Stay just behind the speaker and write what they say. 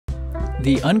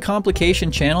The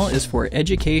Uncomplication channel is for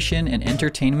education and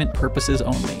entertainment purposes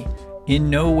only.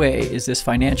 In no way is this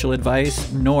financial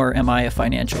advice, nor am I a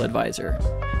financial advisor.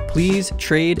 Please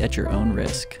trade at your own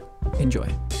risk. Enjoy.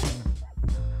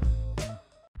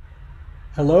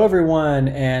 Hello everyone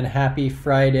and happy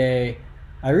Friday.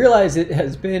 I realize it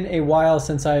has been a while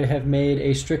since I have made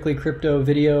a strictly crypto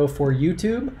video for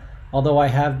YouTube, although I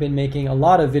have been making a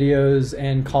lot of videos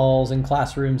and calls and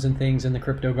classrooms and things in the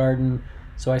crypto garden.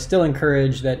 So I still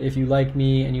encourage that if you like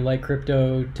me and you like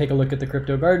crypto, take a look at the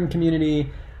crypto garden community.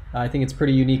 I think it's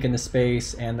pretty unique in the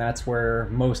space, and that's where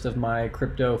most of my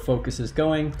crypto focus is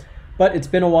going. But it's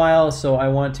been a while, so I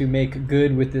want to make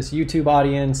good with this YouTube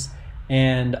audience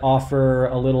and offer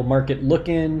a little market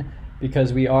look-in,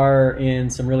 because we are in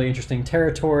some really interesting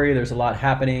territory. There's a lot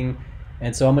happening,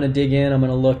 and so I'm going to dig in. I'm going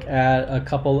to look at a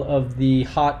couple of the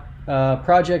hot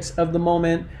projects of the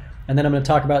moment, and then I'm going to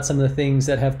talk about some of the things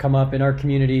that have come up in our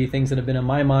community, things that have been on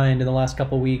my mind in the last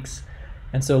couple weeks.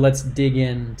 And so let's dig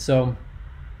in. So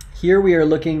here we are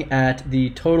looking at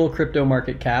the total crypto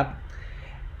market cap,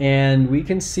 and we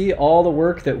can see all the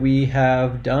work that we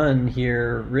have done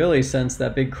here really since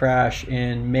that big crash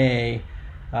in May.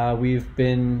 We've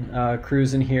been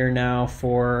cruising here now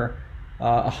for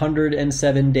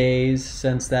 107 days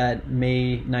since that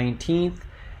May 19th,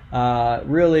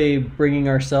 really bringing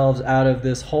ourselves out of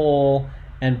this hole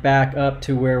and back up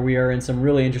to where we are in some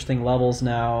really interesting levels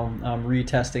now,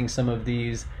 retesting some of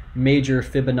these major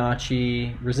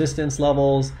Fibonacci resistance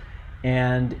levels.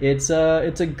 And it's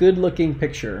a good looking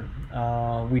picture.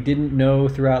 We didn't know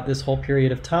throughout this whole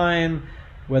period of time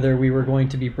whether we were going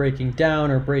to be breaking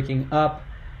down or breaking up.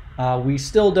 We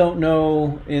still don't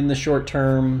know in the short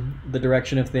term the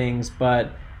direction of things,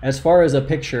 but as far as a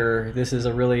picture, this is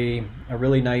a really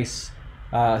nice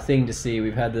thing to see.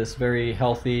 We've had this very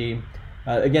healthy,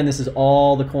 again, this is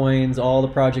all the coins, all the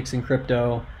projects in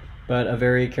crypto, but a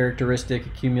very characteristic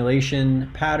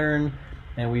accumulation pattern,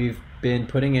 and we've been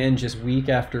putting in just week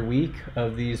after week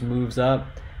of these moves up,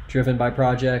 driven by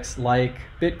projects like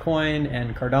Bitcoin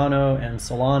and Cardano and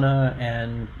Solana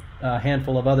and a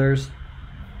handful of others.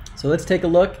 So let's take a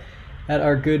look at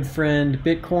our good friend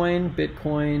Bitcoin.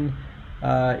 Bitcoin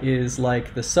is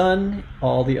like the sun.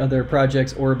 All the other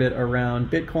projects orbit around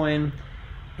Bitcoin.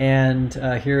 And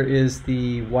here is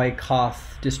the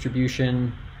Wyckoff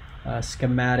distribution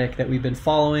schematic that we've been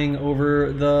following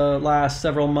over the last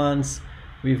several months.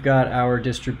 We've got our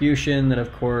distribution that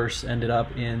of course ended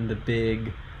up in the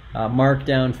big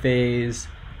markdown phase.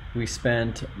 We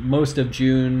spent most of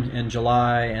June and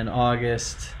July and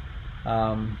August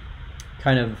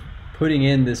kind of putting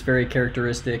in this very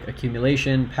characteristic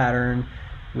accumulation pattern,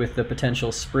 with the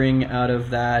potential spring out of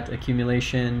that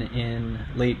accumulation in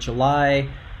late July.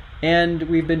 And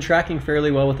we've been tracking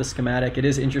fairly well with the schematic. It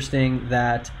is interesting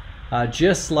that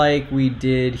just like we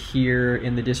did here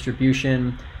in the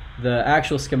distribution, the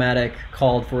actual schematic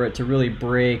called for it to really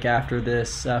break after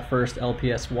this first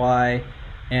LPSY,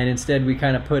 and instead we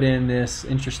kind of put in this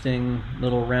interesting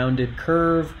little rounded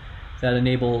curve that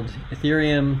enabled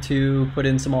Ethereum to put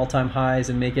in some all-time highs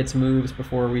and make its moves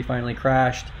before we finally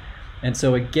crashed. And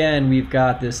so again, we've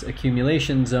got this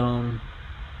accumulation zone,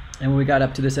 and we got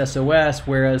up to this SOS,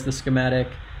 whereas the schematic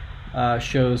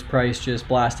shows price just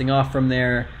blasting off from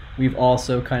there. We've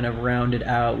also kind of rounded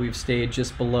out. We've stayed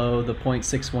just below the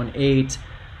 0.618.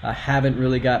 Haven't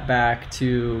really got back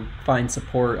to find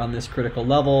support on this critical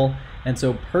level. And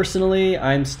so personally,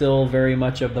 I'm still very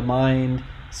much of the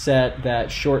mindset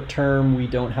that short term we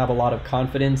don't have a lot of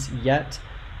confidence yet,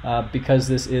 because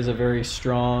this is a very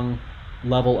strong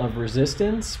level of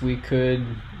resistance. We could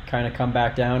kind of come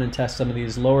back down and test some of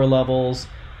these lower levels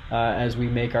as we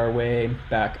make our way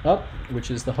back up,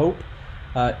 which is the hope.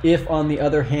 If, on the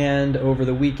other hand, over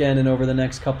the weekend and over the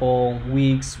next couple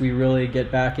weeks, we really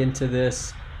get back into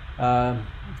this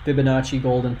Fibonacci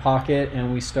golden pocket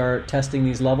and we start testing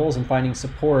these levels and finding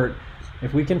support,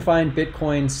 if we can find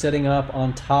Bitcoin sitting up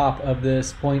on top of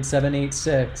this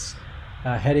 0.786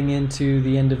 heading into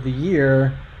the end of the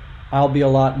year, I'll be a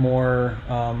lot more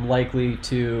likely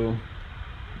to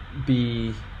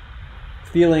be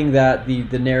feeling that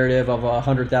the narrative of a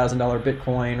 $100,000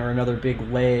 Bitcoin or another big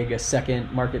leg, a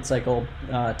second market cycle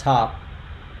top,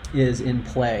 is in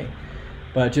play.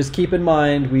 But just keep in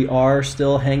mind, we are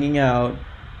still hanging out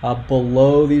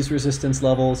below these resistance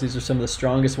levels. These are some of the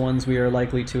strongest ones we are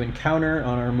likely to encounter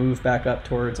on our move back up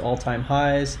towards all-time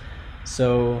highs.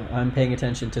 So I'm paying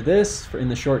attention to this in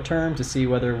the short term to see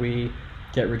whether we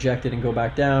get rejected and go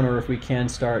back down, or if we can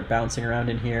start bouncing around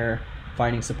in here,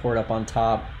 finding support up on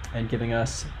top and giving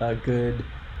us a good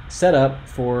setup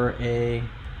for a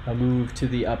move to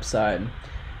the upside.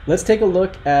 Let's take a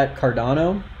look at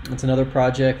Cardano. It's another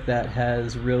project that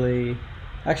has really,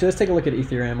 actually let's take a look at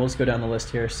Ethereum. We'll just go down the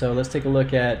list here. So let's take a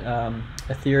look at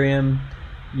Ethereum,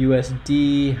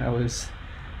 USD. I was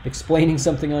explaining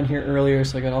something on here earlier,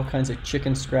 so I got all kinds of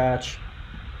chicken scratch.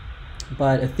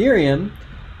 But Ethereum,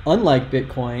 unlike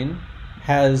Bitcoin,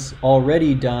 has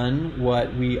already done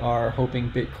what we are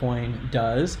hoping Bitcoin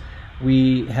does.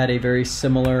 We had a very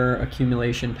similar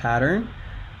accumulation pattern.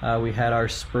 We had our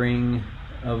spring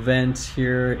event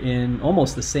here in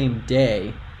almost the same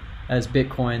day as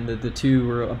Bitcoin. The two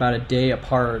were about a day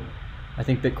apart. I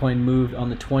think Bitcoin moved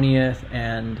on the 20th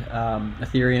and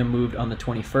Ethereum moved on the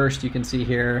 21st. You can see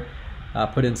here,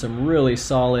 put in some really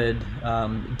solid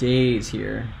days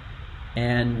here.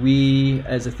 And we,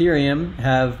 as Ethereum,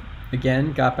 have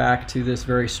again got back to this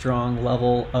very strong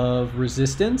level of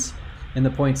resistance in the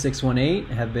 0.618,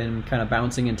 have been kind of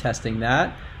bouncing and testing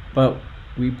that, but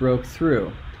we broke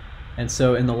through. And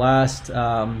so in the last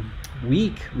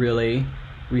week, really,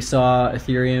 we saw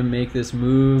Ethereum make this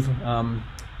move,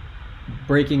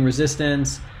 breaking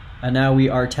resistance, and now we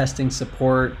are testing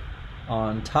support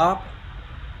on top.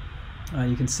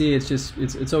 You can see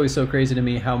it's always so crazy to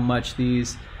me how much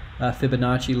these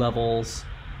Fibonacci levels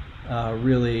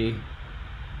really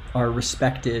are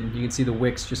respected. You can see the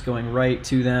wicks just going right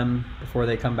to them before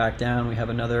they come back down. We have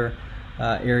another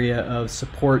area of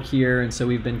support here, and so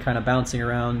we've been kind of bouncing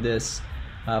around this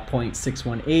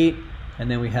 0.618,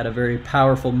 and then we had a very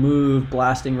powerful move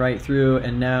blasting right through,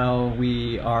 and now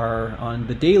we are on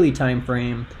the daily time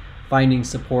frame finding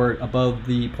support above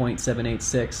the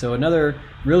 0.786. So another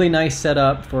really nice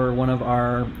setup for one of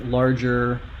our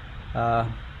larger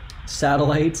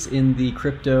satellites in the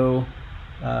crypto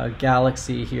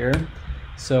galaxy here.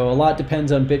 So a lot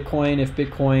depends on Bitcoin. If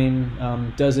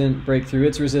Bitcoin doesn't break through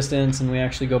its resistance and we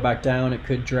actually go back down, it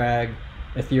could drag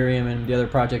Ethereum and the other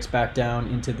projects back down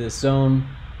into this zone.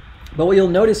 But what you'll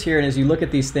notice here, and as you look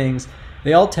at these things,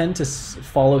 they all tend to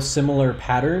follow similar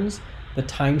patterns. The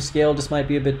time scale just might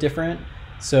be a bit different.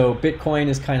 So Bitcoin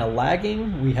is kind of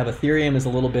lagging. We have Ethereum is a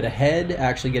little bit ahead,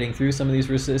 actually getting through some of these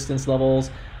resistance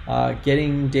levels,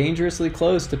 getting dangerously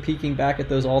close to peaking back at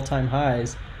those all-time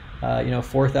highs. You know,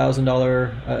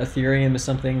 $4,000 Ethereum is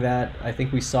something that I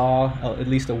think we saw at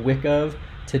least a wick of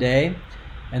today.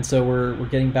 And so we're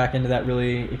getting back into that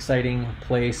really exciting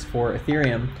place for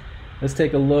Ethereum. Let's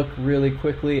take a look really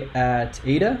quickly at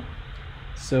ADA.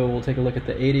 So we'll take a look at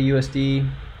the ADA USD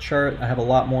chart. I have a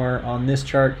lot more on this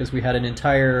chart because we had an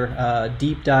entire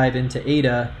deep dive into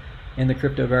ADA in the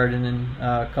Crypto Garden in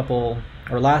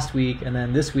last week, and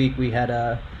then this week we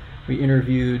had we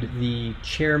interviewed the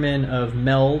chairman of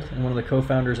Meld and one of the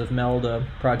co-founders of Meld, a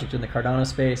project in the Cardano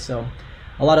space. So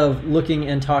a lot of looking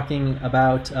and talking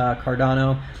about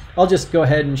Cardano. I'll just go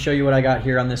ahead and show you what I got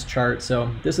here on this chart.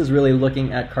 So this is really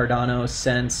looking at Cardano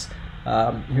since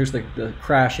here's the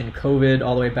crash in COVID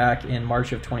all the way back in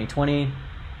March of 2020.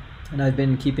 And I've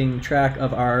been keeping track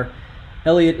of our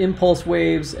Elliott impulse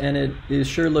waves, and it is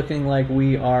sure looking like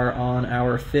we are on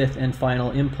our fifth and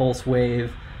final impulse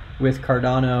wave with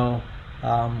Cardano,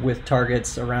 with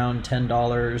targets around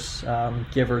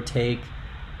 $10, give or take.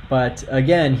 But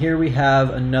again, here we have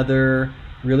another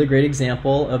really great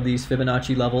example of these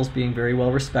Fibonacci levels being very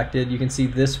well respected. You can see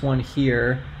this one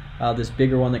here, this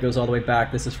bigger one that goes all the way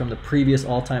back. This is from the previous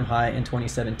all-time high in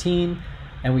 2017,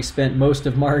 and we spent most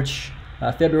of March,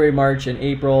 February, March, and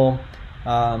April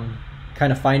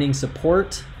kind of finding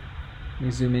support. Let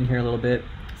me zoom in here a little bit.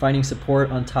 Finding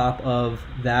support on top of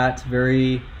that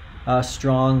very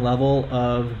strong level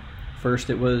of, first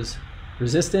it was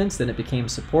resistance, then it became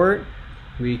support.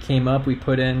 We came up, we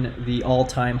put in the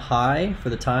all-time high for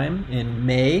the time in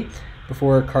May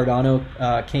before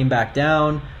Cardano came back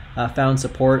down, found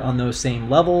support on those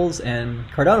same levels. And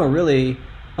Cardano really,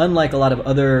 unlike a lot of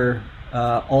other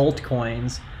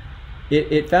altcoins,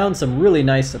 it found some really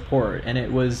nice support. And it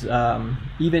was,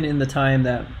 even in the time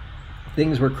that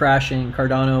things were crashing,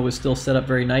 Cardano was still set up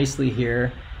very nicely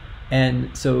here.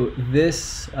 And so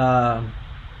this, let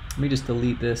me just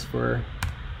delete this for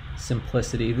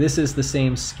simplicity. This is the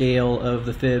same scale of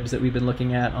the fibs that we've been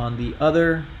looking at on the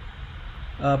other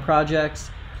projects.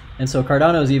 And so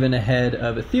Cardano is even ahead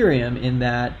of Ethereum in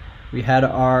that we had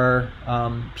our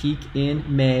peak in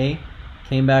May,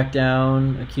 came back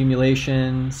down,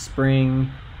 accumulation, spring,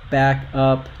 back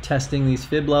up, testing these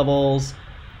fib levels.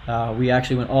 We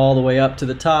actually went all the way up to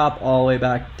the top, all the way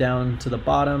back down to the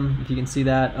bottom, if you can see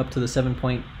that, up to the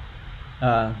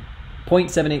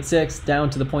 0.786, down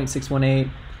to the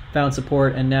 0.618, found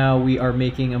support, and now we are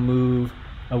making a move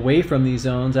away from these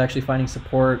zones, actually finding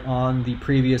support on the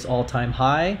previous all-time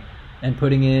high and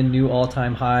putting in new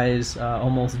all-time highs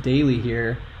almost daily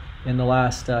here. in the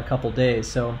last couple days.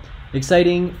 So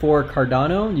exciting for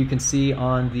Cardano. You can see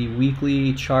on the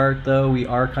weekly chart, though, we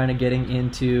are kind of getting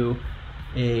into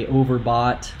a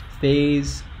overbought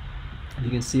phase. You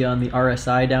can see on the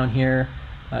RSI down here,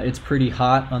 it's pretty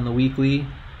hot on the weekly.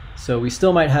 So we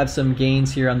still might have some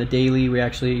gains here on the daily. We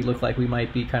actually look like we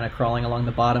might be kind of crawling along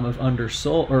the bottom of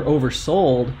undersold or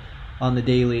oversold on the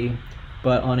daily.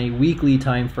 But on a weekly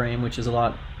time frame, which is a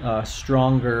lot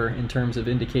stronger in terms of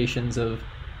indications of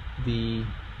the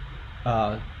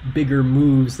bigger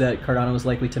moves that Cardano is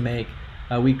likely to make,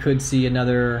 we could see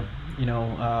another,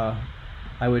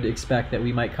 I would expect that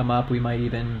we might come up. We might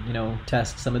even,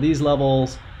 test some of these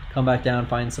levels, come back down,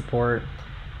 find support.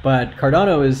 But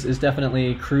Cardano is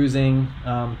definitely cruising,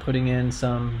 putting in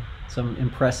some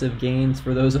impressive gains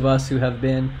for those of us who have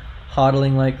been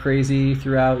hodling like crazy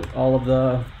throughout all of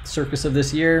the circus of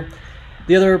this year.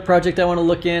 The other project I want to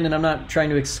look in, and I'm not trying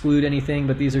to exclude anything,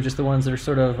 but these are just the ones that are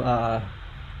sort of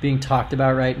being talked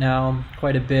about right now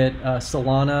quite a bit.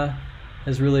 Solana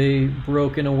has really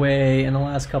broken away in the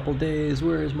last couple days.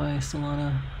 Where is my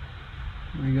Solana?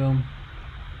 There we go.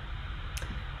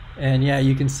 And yeah,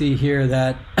 you can see here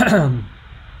that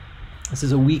this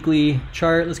is a weekly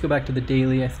chart. Let's go back to the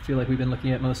daily. I feel like we've been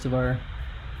looking at most of our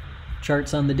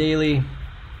charts on the daily.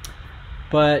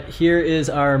 But here is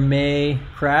our May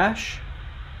crash.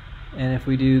 And if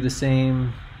we do the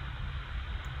same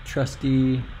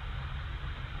trusty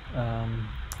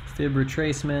fib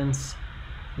retracements,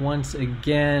 once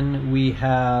again we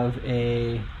have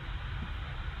a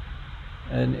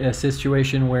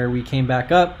situation where we came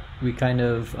back up. We kind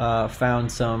of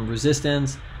found some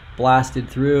resistance, blasted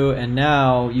through, and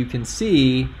now you can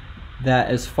see that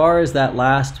as far as that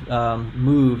last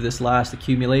move, this last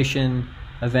accumulation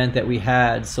event that we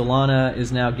had, Solana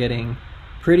is now getting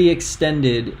pretty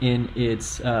extended in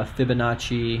its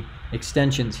Fibonacci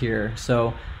extensions here.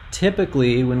 So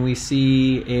typically when we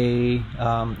see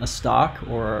a stock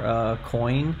or a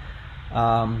coin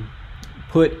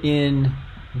put in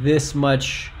this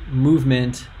much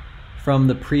movement from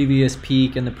the previous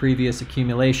peak and the previous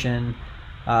accumulation,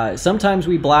 sometimes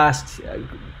we blast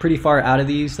pretty far out of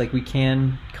these, like we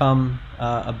can come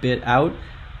a bit out,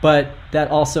 but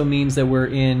that also means that we're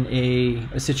in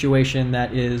a situation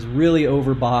that is really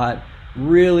overbought,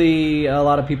 really a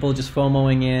lot of people just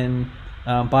FOMOing in,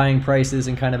 buying prices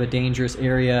in kind of a dangerous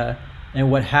area. And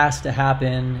what has to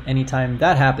happen anytime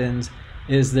that happens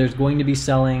is there's going to be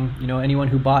selling. Anyone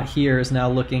who bought here is now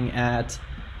looking at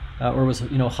or was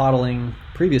hodling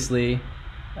previously.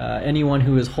 Anyone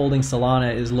who is holding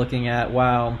Solana is looking at,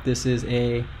 wow, this is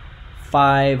a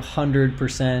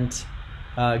 500%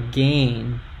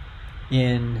 gain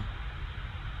in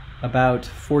about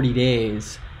 40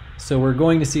 days. So we're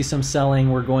going to see some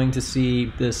selling. We're going to see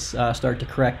this start to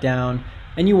correct down,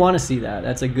 and you want to see that.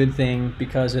 That's a good thing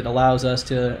because it allows us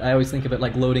to, I always think of it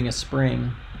like loading a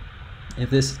spring. If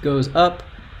this goes up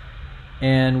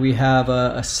and we have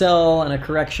a sell and a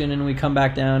correction and we come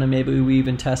back down and maybe we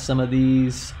even test some of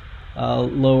these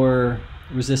lower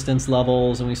resistance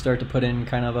levels and we start to put in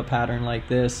kind of a pattern like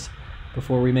this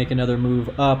before we make another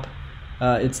move up,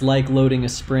 it's like loading a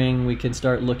spring. We can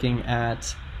start looking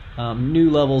at new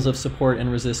levels of support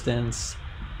and resistance,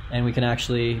 and we can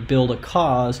actually build a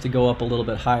cause to go up a little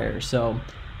bit higher. So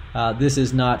this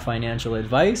is not financial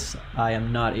advice. I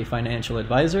am not a financial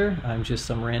advisor. I'm just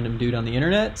some random dude on the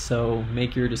internet, so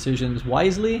make your decisions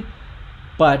wisely.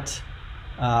 But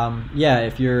yeah,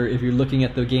 if you're looking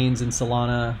at the gains in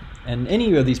Solana and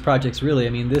any of these projects, really, I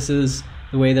mean, this is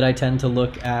the way that I tend to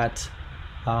look at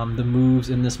the moves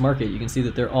in this market. You can see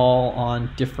that they're all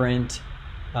on different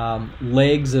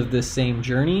legs of this same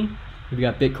journey. We've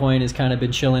got Bitcoin has kind of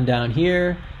been chilling down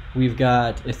here. We've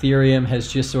got Ethereum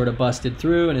has just sort of busted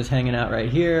through and is hanging out right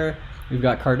here. We've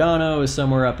got Cardano is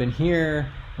somewhere up in here.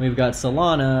 We've got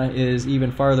Solana is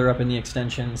even farther up in the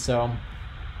extension. So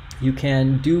you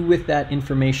can do with that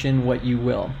information what you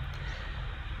will.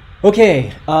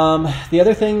 Okay, the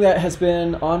other thing that has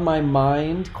been on my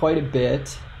mind quite a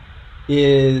bit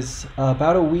is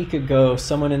about a week ago,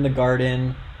 someone in the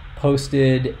garden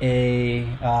posted a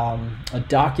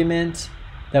document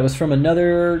that was from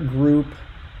another group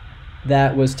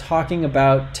that was talking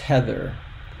about Tether.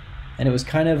 And it was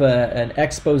kind of an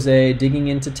expose digging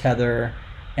into Tether.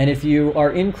 And if you are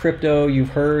in crypto, you've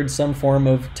heard some form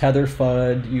of Tether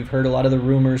FUD. You've heard a lot of the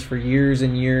rumors for years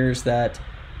and years that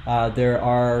there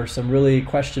are some really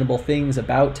questionable things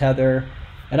about Tether.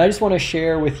 And I just want to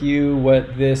share with you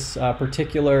what this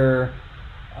particular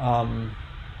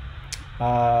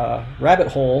rabbit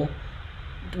hole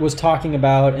was talking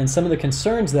about, and some of the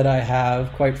concerns that I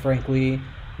have, quite frankly,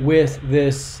 with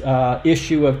this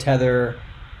issue of Tether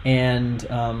And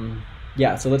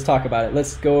yeah, so let's talk about it.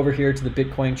 Let's go over here to the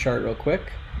Bitcoin chart real quick.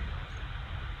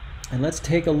 And let's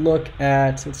take a look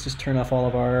at, let's just turn off all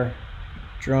of our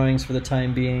drawings for the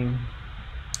time being.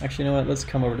 Actually, you know what? Let's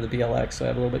come over to the BLX so I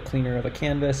have a little bit cleaner of a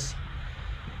canvas.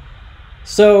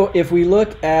 So if we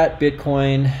look at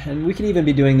Bitcoin, and we can even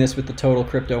be doing this with the total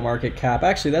crypto market cap.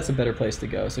 Actually, that's a better place to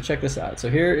go. So check this out. So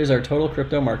here is our total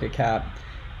crypto market cap.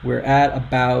 We're at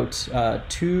about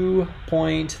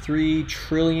 $2.3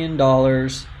 trillion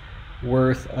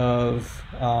worth of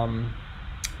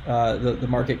the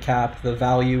market cap. The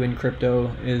value in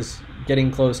crypto is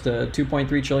getting close to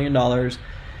 $2.3 trillion.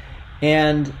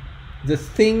 And the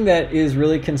thing that is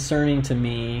really concerning to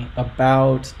me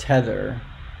about Tether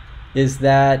is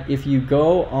that if you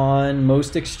go on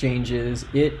most exchanges,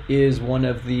 it is one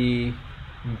of the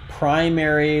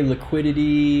primary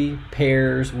liquidity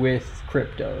pairs with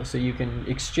crypto. So you can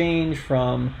exchange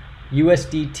from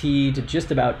USDT to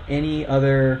just about any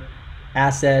other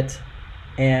asset.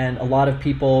 And a lot of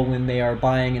people, when they are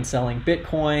buying and selling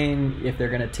Bitcoin, if they're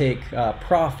going to take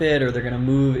profit or they're going to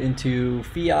move into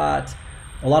fiat,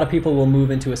 a lot of people will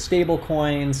move into a stable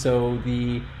coin. So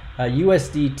the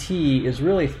USDT is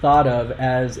really thought of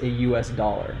as a US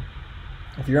dollar.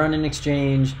 If you're on an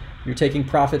exchange, you're taking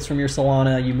profits from your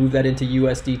Solana, you move that into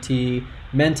USDT.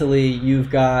 Mentally, you've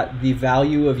got the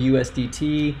value of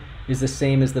USDT is the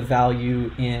same as the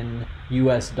value in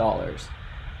US dollars.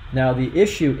 Now the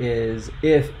issue is,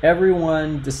 if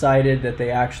everyone decided that they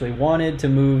actually wanted to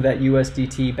move that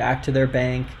USDT back to their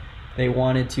bank, they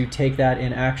wanted to take that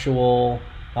in actual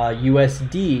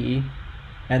USD,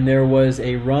 and there was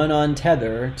a run on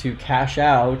Tether to cash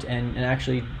out and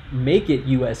actually make it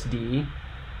USD,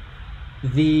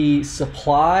 the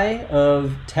supply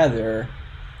of Tether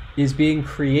is being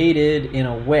created in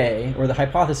a way, or the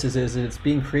hypothesis is that it's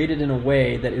being created in a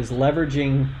way that is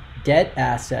leveraging debt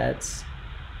assets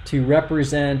to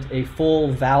represent a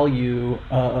full value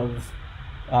of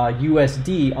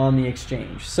USD on the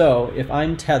exchange. So if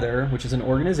I'm Tether, which is an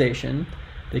organization,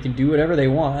 they can do whatever they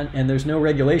want, and there's no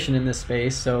regulation in this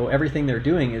space, so everything they're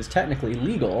doing is technically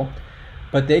legal,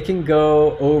 but they can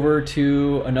go over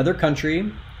to another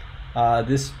country.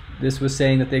 This was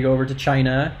saying that they go over to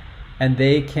China, and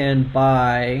they can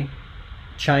buy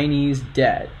Chinese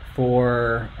debt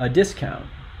for a discount.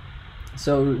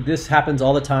 So this happens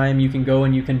all the time. You can go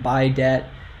and you can buy debt,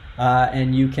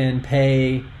 and you can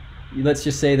pay, let's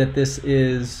just say that this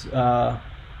is,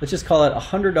 let's just call it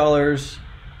 $100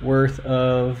 worth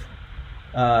of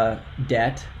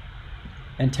debt,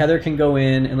 and Tether can go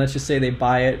in and let's just say they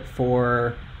buy it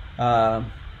for $20,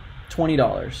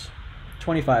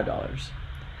 $25.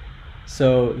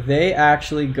 So they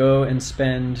actually go and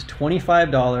spend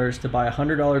 $25 to buy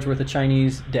 $100 worth of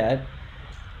Chinese debt,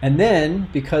 and then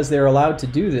because they're allowed to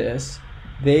do this,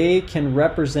 they can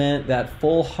represent that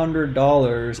full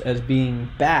 $100 as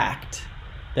being backed,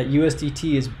 that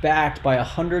USDT is backed by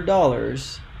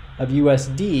 $100 of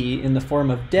USD in the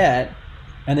form of debt,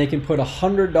 and they can put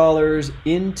 $100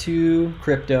 into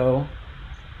crypto.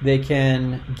 They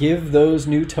can give those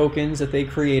new tokens that they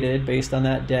created based on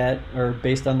that debt or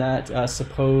based on that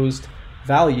supposed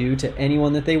value to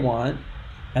anyone that they want,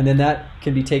 and then that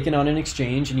can be taken on an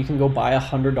exchange, and you can go buy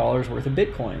 $100 worth of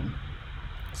Bitcoin.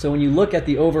 So when you look at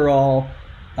the overall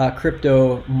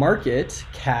crypto market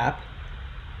cap,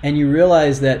 and you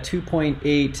realize that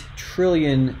 $2.8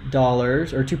 trillion or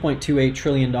 $2.28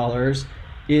 trillion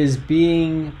is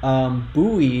being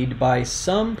buoyed by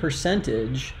some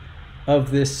percentage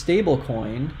of this stable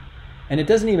coin, and it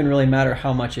doesn't even really matter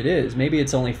how much it is. Maybe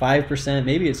it's only 5%,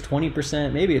 maybe it's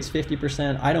 20%, maybe it's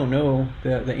 50%. I don't know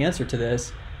the answer to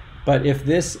this, but if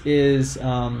this is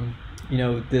you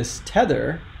know, this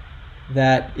Tether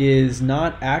that is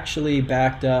not actually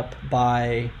backed up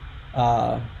by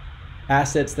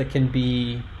assets that can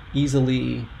be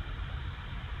easily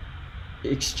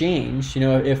exchanged, you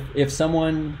know, if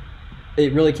someone,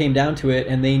 it really came down to it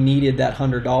and they needed that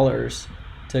 $100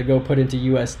 to go put into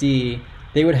USD,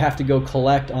 they would have to go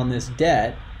collect on this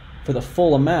debt for the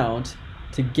full amount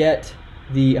to get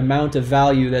the amount of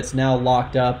value that's now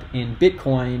locked up in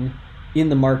Bitcoin in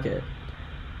the market.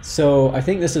 So I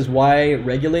think this is why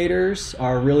regulators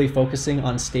are really focusing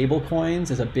on stable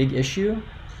coins as a big issue,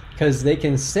 because they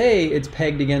can say it's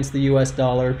pegged against the US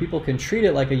dollar. People can treat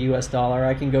it like a US dollar.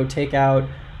 I can go take out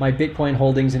my Bitcoin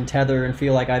holdings in Tether and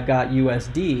feel like I've got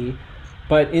USD.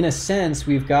 But in a sense,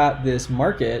 we've got this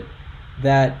market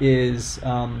that is,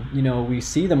 you know, we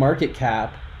see the market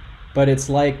cap, but it's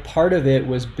like part of it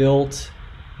was built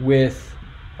with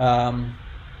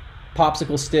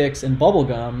popsicle sticks and bubble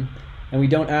gum, and we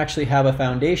don't actually have a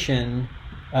foundation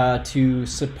to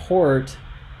support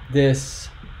this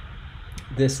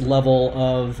level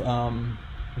of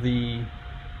the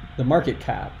market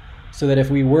cap, so that if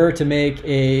we were to make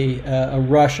a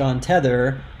rush on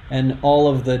Tether and all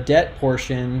of the debt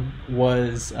portion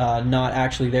was not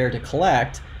actually there to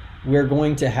collect, we're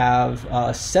going to have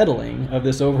a settling of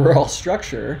this overall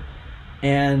structure,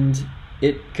 and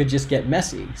it could just get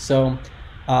messy. So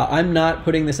I'm not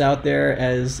putting this out there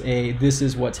as this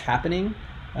is what's happening.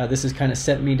 This has kind of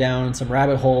set me down some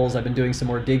rabbit holes. I've been doing some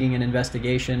more digging and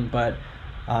investigation, but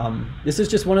this is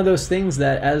just one of those things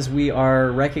that, as we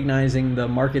are recognizing the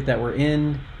market that we're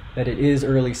in, that it is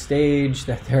early stage,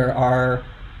 that there are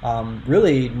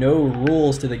really no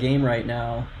rules to the game right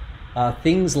now,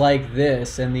 things like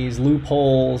this and these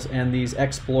loopholes and these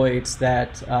exploits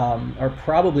that are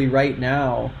probably right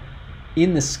now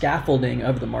in the scaffolding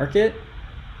of the market,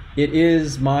 it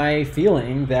is my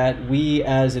feeling that we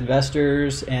as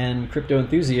investors and crypto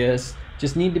enthusiasts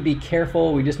just need to be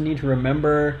careful. We just need to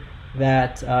remember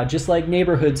that just like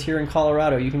neighborhoods here in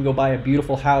Colorado, you can go buy a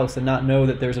beautiful house and not know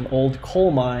that there's an old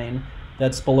coal mine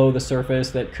that's below the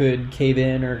surface that could cave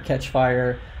in or catch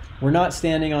fire. We're not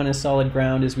standing on as solid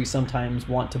ground as we sometimes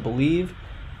want to believe,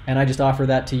 and I just offer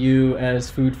that to you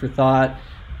as food for thought.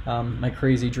 My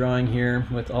crazy drawing here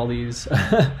with all these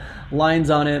lines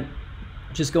on it,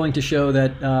 just going to show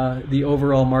that the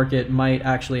overall market might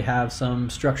actually have some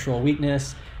structural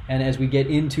weakness. And as we get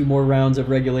into more rounds of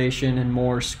regulation and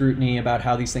more scrutiny about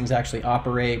how these things actually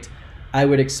operate, I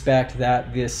would expect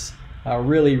that this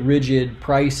really rigid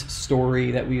price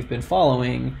story that we've been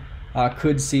following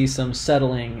could see some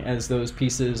settling as those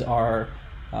pieces are.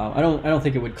 I don't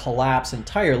think it would collapse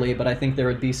entirely, but I think there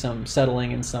would be some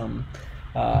settling and some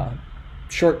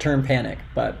short-term panic.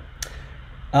 But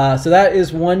so that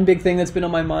is one big thing that's been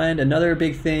on my mind. Another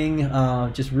big thing,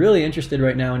 just really interested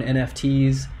right now in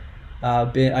NFTs.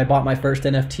 I bought my first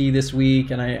NFT this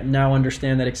week, and I now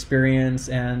understand that experience,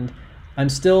 and I'm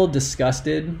still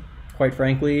disgusted, quite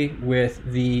frankly, with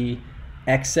the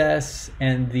excess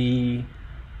and the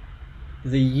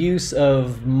use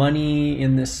of money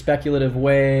in this speculative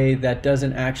way that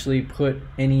doesn't actually put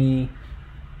any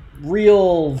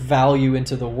real value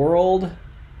into the world.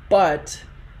 But,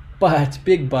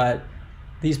 big but,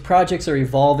 these projects are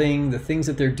evolving. The things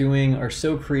that they're doing are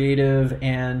so creative,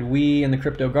 and we in the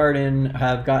Crypto Garden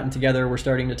have gotten together. We're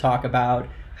starting to talk about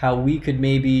how we could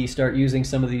maybe start using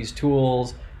some of these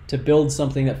tools to build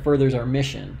something that furthers our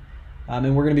mission.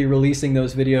 And we're going to be releasing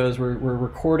those videos. We're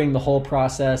recording the whole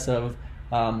process of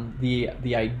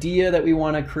the idea that we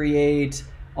want to create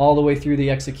all the way through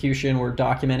the execution. We're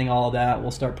documenting all of that.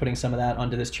 We'll start putting some of that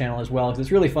onto this channel as well, because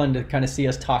it's really fun to kind of see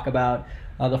us talk about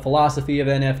the philosophy of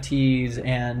NFTs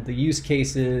and the use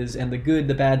cases and the good,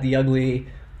 the bad, the ugly,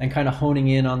 and kind of honing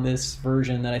in on this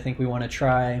version that I think we want to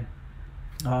try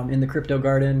in the Crypto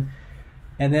Garden.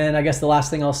 And then I guess the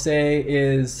last thing I'll say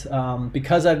is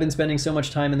because I've been spending so much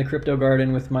time in the Crypto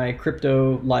Garden with my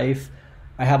crypto life,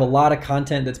 I have a lot of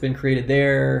content that's been created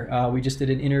there. We just did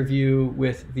an interview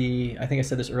with I think I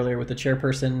said this earlier, with the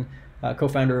chairperson,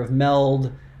 co-founder of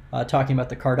Meld, talking about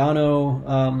the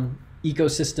Cardano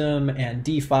ecosystem and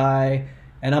DeFi,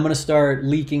 and I'm going to start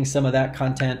leaking some of that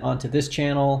content onto this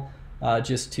channel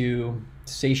just to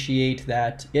satiate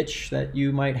that itch that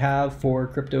you might have for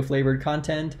crypto flavored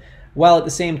content, while at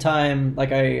the same time,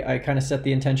 like I kind of set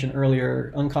the intention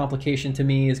earlier, Uncomplication to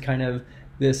me is kind of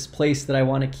this place that I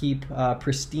want to keep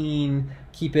pristine,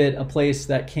 keep it a place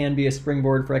that can be a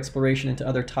springboard for exploration into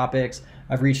other topics.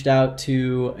 I've reached out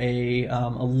to a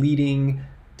leading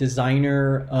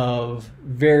designer of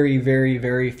very, very,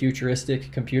 very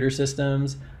futuristic computer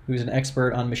systems, who's an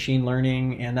expert on machine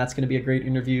learning, and that's going to be a great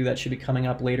interview that should be coming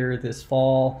up later this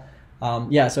fall.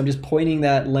 Yeah, so I'm just pointing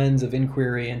that lens of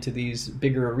inquiry into these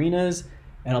bigger arenas,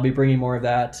 and I'll be bringing more of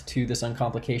that to this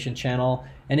Uncomplication channel.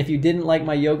 And if you didn't like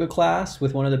my yoga class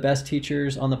with one of the best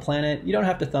teachers on the planet, you don't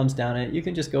have to thumbs down it. You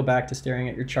can just go back to staring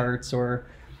at your charts, or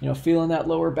feeling that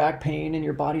lower back pain, and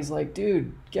your body's like,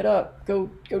 dude, get up, go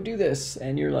do this,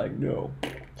 and you're like, no.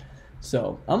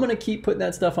 So I'm gonna keep putting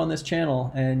that stuff on this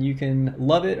channel, and you can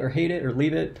love it or hate it or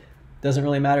leave it. Doesn't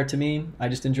really matter to me. I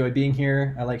just enjoy being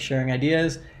here. I like sharing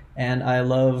ideas, and I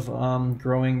love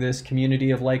growing this community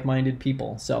of like-minded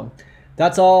people. So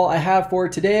that's all I have for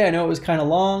today. I know it was kind of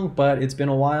long, but it's been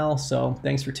a while, so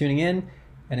thanks for tuning in,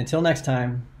 and until next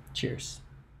time, cheers.